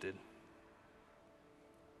church did.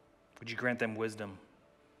 Would you grant them wisdom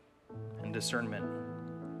and discernment,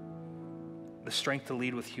 the strength to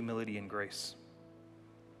lead with humility and grace?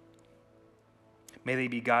 May they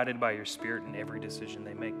be guided by your Spirit in every decision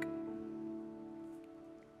they make.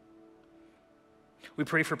 We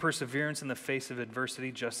pray for perseverance in the face of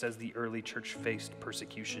adversity, just as the early church faced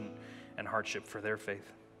persecution and hardship for their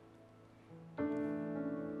faith.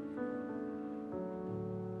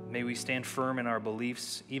 May we stand firm in our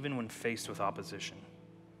beliefs, even when faced with opposition.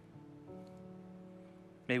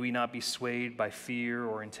 May we not be swayed by fear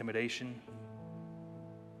or intimidation,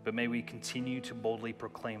 but may we continue to boldly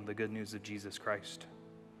proclaim the good news of Jesus Christ.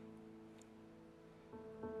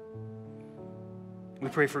 We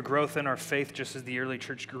pray for growth in our faith, just as the early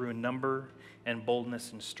church grew in number and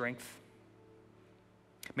boldness and strength.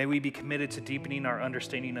 May we be committed to deepening our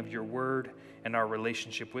understanding of your word and our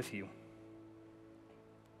relationship with you.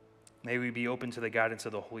 May we be open to the guidance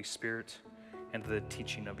of the Holy Spirit and to the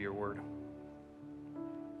teaching of your word.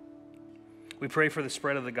 We pray for the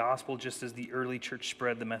spread of the gospel, just as the early church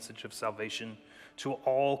spread the message of salvation to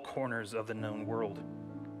all corners of the known world.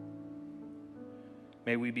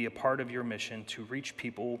 May we be a part of your mission to reach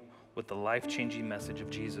people with the life-changing message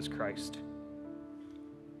of Jesus Christ.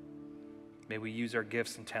 May we use our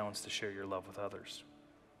gifts and talents to share your love with others.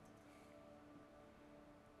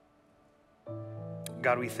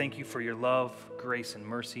 God, we thank you for your love, grace, and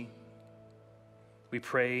mercy. We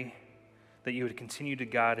pray that you would continue to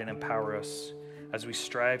guide and empower us as we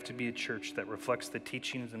strive to be a church that reflects the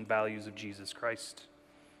teachings and values of Jesus Christ.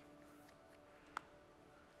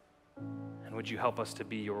 And would you help us to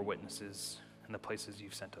be your witnesses in the places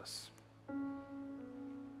you've sent us?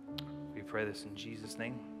 We pray this in Jesus'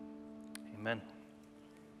 name. Amen.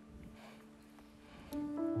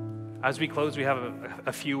 As we close, we have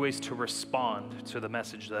a few ways to respond to the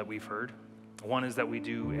message that we've heard. One is that we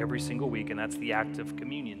do every single week, and that's the act of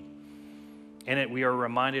communion. In it, we are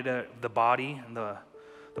reminded of the body and the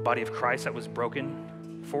body of Christ that was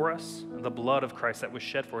broken for us, and the blood of Christ that was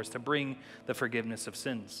shed for us to bring the forgiveness of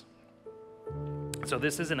sins. So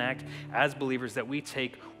this is an act as believers that we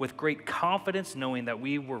take with great confidence, knowing that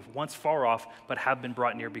we were once far off, but have been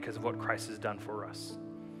brought near because of what Christ has done for us.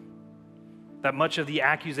 That much of the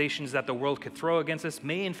accusations that the world could throw against us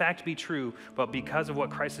may in fact be true, but because of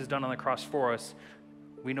what Christ has done on the cross for us,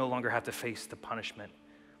 we no longer have to face the punishment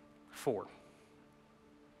for.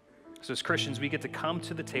 So as Christians, we get to come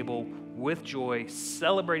to the table with joy,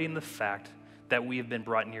 celebrating the fact that we have been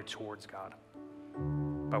brought near towards God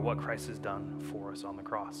by what Christ has done for us on the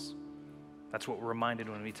cross. That's what we're reminded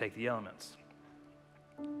when we take the elements.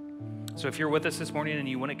 So if you're with us this morning and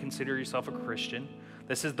you wouldn't consider yourself a Christian,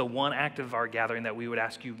 this is the one act of our gathering that we would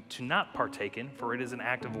ask you to not partake in, for it is an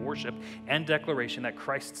act of worship and declaration that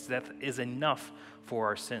Christ's death is enough for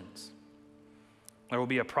our sins. There will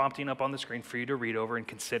be a prompting up on the screen for you to read over and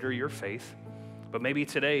consider your faith, but maybe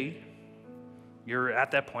today you're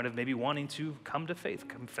at that point of maybe wanting to come to faith,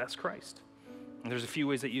 confess Christ. And there's a few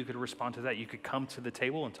ways that you could respond to that. You could come to the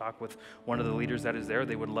table and talk with one of the leaders that is there.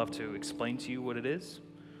 They would love to explain to you what it is.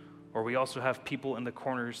 Or we also have people in the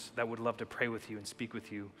corners that would love to pray with you and speak with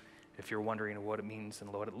you if you're wondering what it means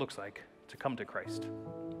and what it looks like to come to Christ.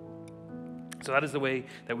 So that is the way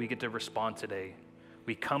that we get to respond today.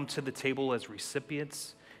 We come to the table as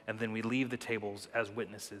recipients, and then we leave the tables as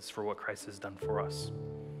witnesses for what Christ has done for us.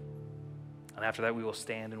 And after that, we will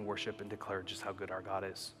stand and worship and declare just how good our God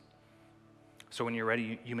is. So when you're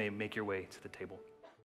ready, you may make your way to the table.